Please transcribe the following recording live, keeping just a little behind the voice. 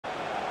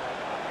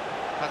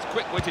That's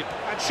quick-witted.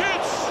 And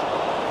shoots!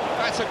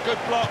 That's a good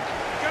block.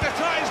 Gonna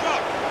tie his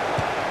lock.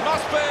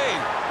 Must be!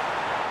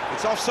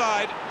 It's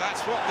offside.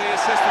 That's what the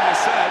assistant has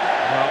said.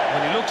 Well,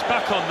 when he looks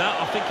back on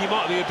that, I think he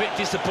might be a bit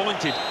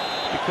disappointed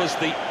because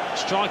the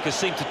striker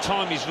seemed to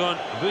time his run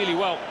really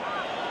well.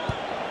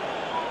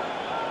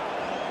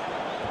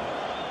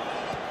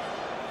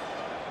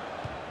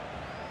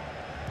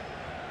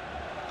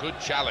 Good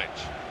challenge.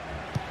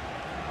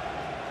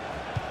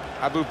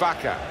 Abu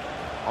Bakr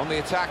on the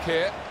attack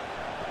here.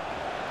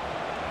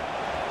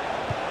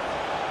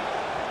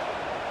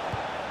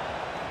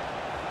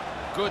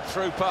 Good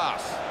through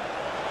pass.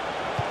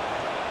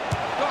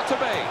 Got to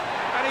be.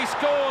 And he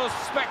scores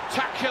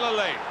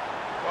spectacularly.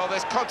 Well,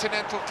 this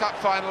Continental Cup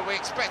final, we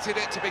expected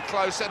it to be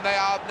close, and they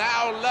are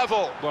now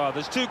level. Well,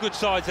 there's two good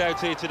sides out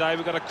here today.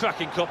 We've got a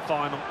cracking cup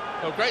final.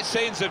 Well, great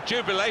scenes of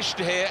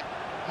jubilation here.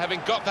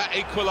 Having got that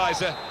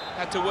equaliser,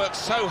 had to work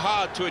so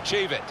hard to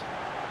achieve it.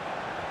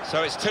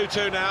 So it's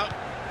 2-2 now.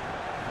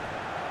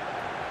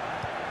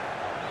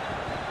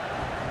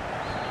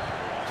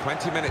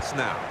 20 minutes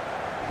now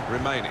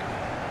remaining.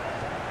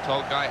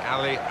 Tolgay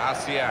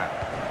Arslan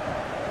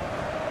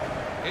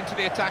into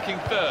the attacking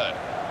third.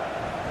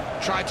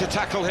 Tried to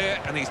tackle here,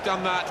 and he's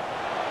done that.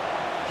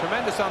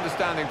 Tremendous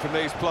understanding from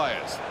these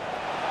players.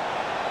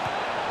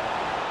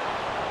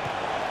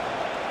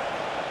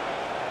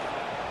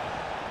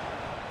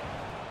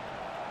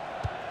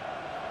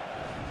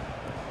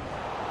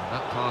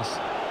 That pass.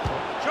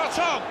 Shot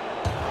on!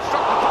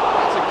 Struck the ball.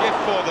 That's a gift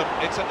for them.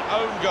 It's an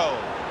own goal.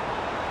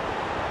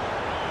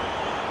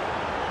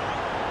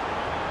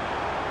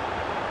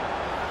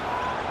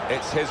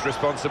 It's his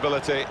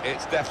responsibility.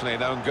 It's definitely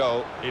an own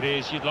goal. It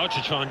is. You'd like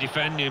to try and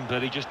defend him,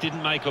 but he just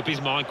didn't make up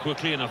his mind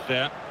quickly enough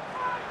there.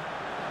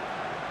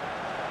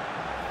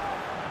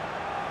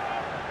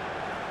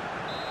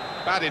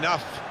 Bad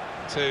enough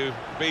to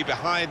be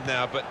behind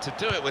now, but to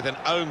do it with an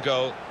own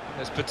goal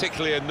is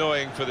particularly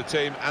annoying for the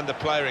team and the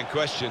player in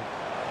question.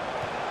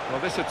 Well,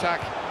 this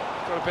attack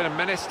got a bit of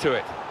menace to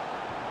it.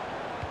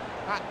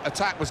 That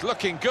attack was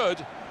looking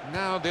good.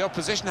 Now the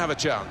opposition have a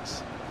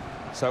chance.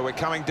 So we're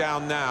coming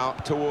down now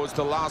towards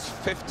the last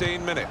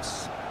 15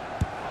 minutes.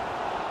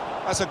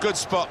 That's a good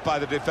spot by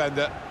the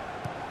defender.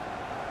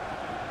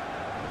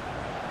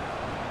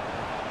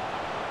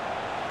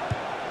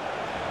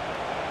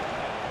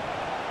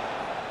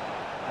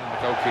 And the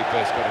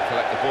goalkeeper's got to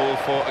collect the ball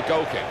for a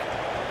goal kick.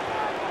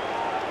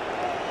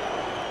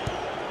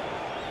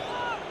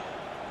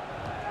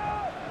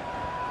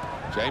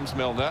 James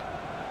Milner.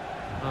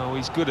 Oh,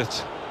 he's good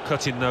at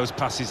cutting those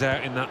passes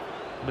out in that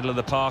middle of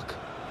the park.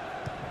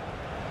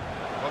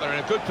 Well, they're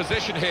in a good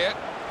position here.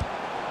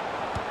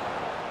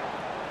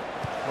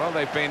 Well,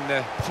 they've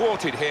been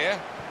thwarted here.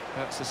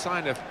 That's a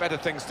sign of better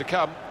things to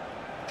come.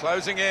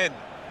 Closing in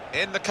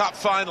the cup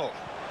final,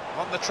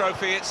 on the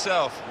trophy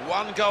itself.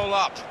 One goal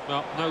up.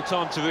 Well, no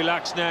time to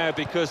relax now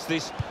because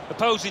this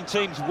opposing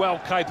team's well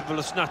capable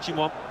of snatching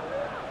one.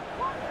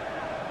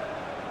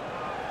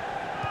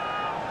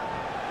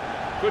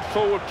 Good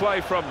forward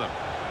play from them.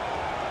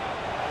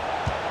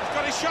 He's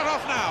got his shot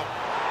off now.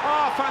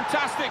 Oh,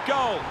 fantastic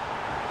goal.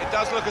 It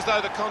does look as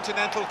though the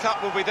Continental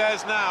Cup will be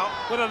theirs now.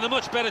 Well, they're a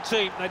much better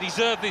team. They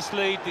deserve this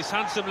lead, this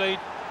handsome lead.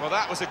 Well,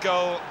 that was a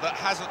goal that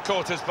hasn't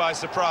caught us by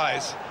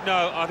surprise.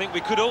 No, I think we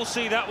could all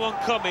see that one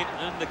coming,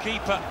 and the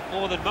keeper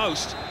more than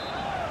most.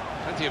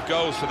 Plenty of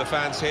goals for the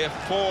fans here.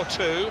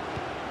 4-2.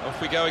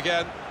 Off we go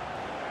again.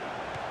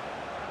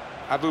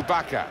 Abu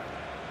Bakr.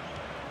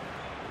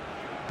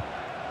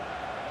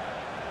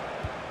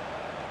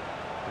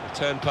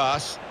 Return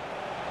pass.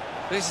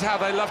 This is how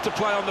they love to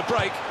play on the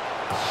break.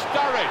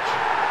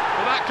 Sturridge.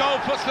 Well, that goal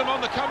puts them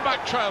on the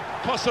comeback trail,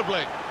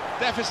 possibly.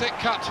 Deficit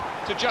cut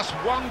to just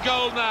one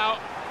goal now,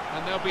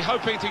 and they'll be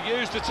hoping to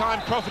use the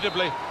time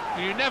profitably.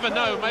 You never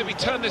know, maybe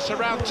turn this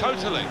around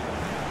totally.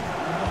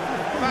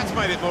 Well, that's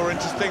made it more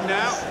interesting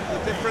now.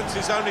 The difference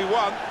is only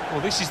one.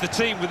 Well, this is the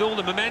team with all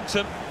the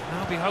momentum.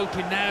 They'll be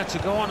hoping now to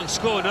go on and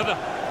score another.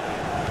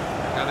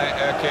 And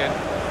Erkin.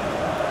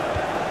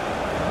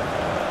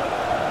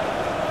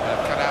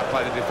 Cut out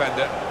by the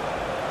defender.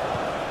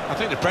 I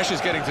think the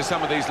pressure's getting to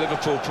some of these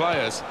Liverpool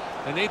players.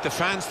 They need the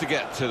fans to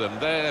get to them.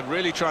 They're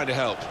really trying to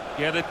help.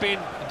 Yeah, they've been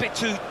a bit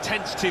too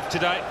tentative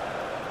today.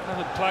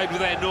 Haven't played with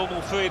their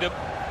normal freedom.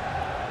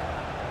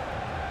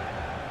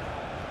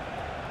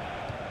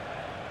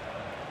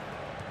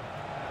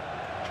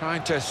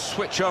 Trying to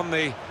switch on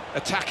the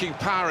attacking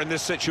power in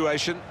this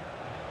situation.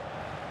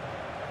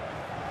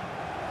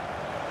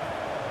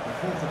 The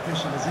fourth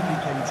official has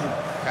indicated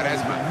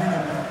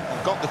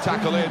Quaresma got the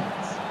tackle in.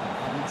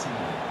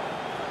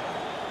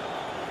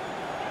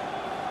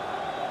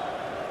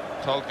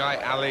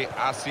 Tolgay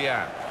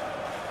Arslan.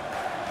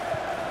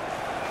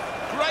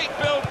 Great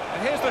build,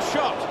 and here's the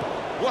shot.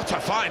 What a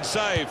fine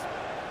save.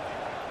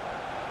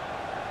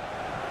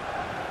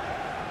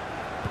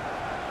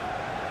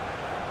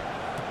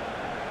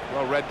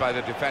 Well read by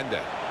the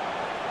defender.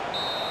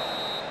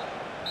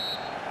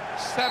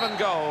 7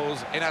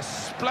 goals in a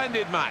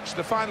splendid match.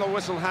 The final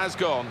whistle has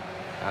gone,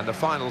 and the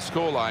final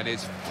scoreline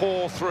is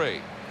 4-3.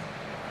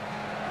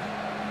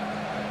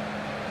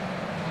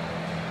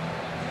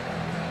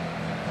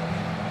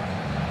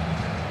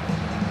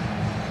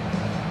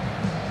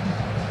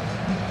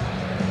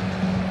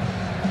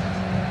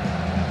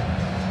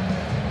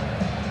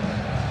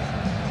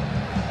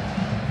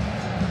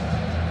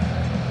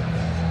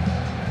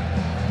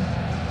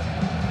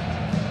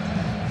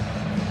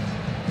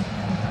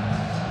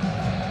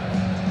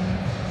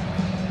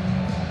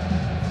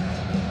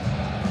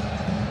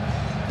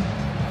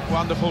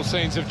 Wonderful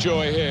scenes of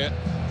joy here,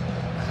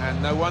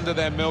 and no wonder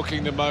they're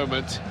milking the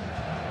moment.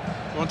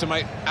 Want to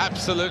make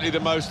absolutely the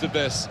most of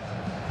this.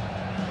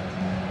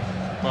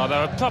 Well,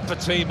 they're a proper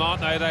team, aren't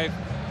they?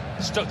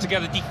 They've stuck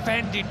together,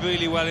 defended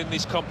really well in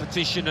this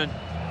competition and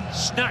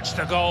snatched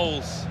the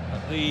goals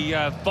at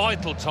the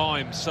vital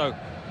times, so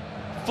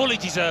fully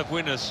deserved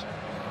winners.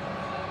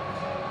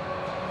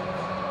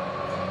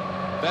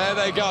 There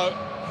they go.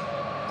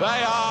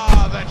 They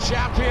are the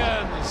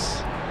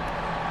champions.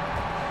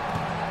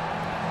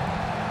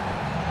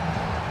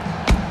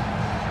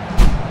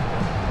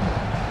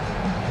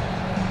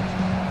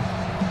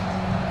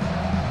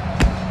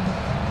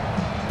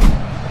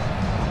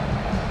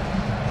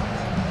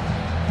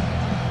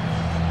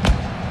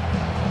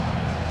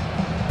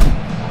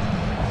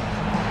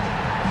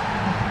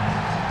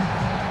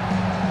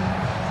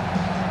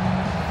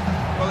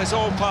 Well, it's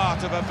all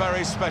part of a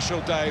very special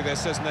day,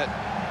 this, isn't it?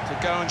 To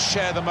go and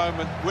share the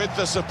moment with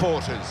the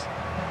supporters.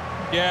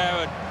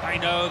 Yeah, and I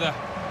know the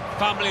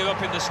family are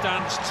up in the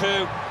stands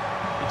too.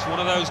 It's one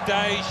of those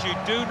days you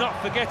do not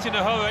forget in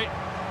a hurry.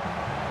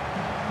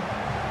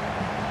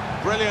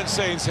 Brilliant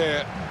scenes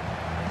here.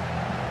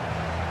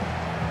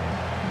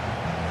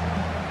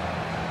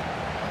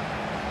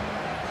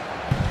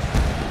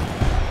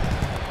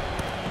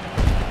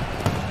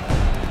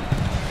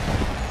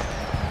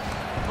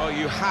 Well,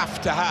 you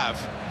have to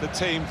have the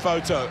team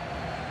photo.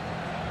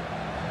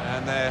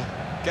 And they're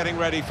getting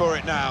ready for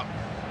it now.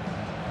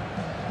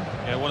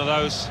 Yeah, one of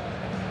those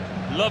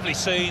lovely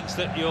scenes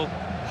that you'll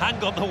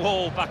hang on the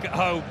wall back at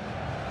home.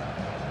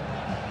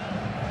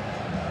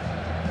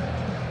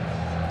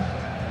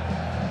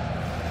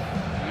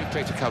 You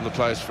picked a couple of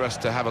players for us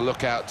to have a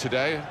look at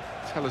today.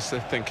 Tell us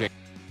their thinking.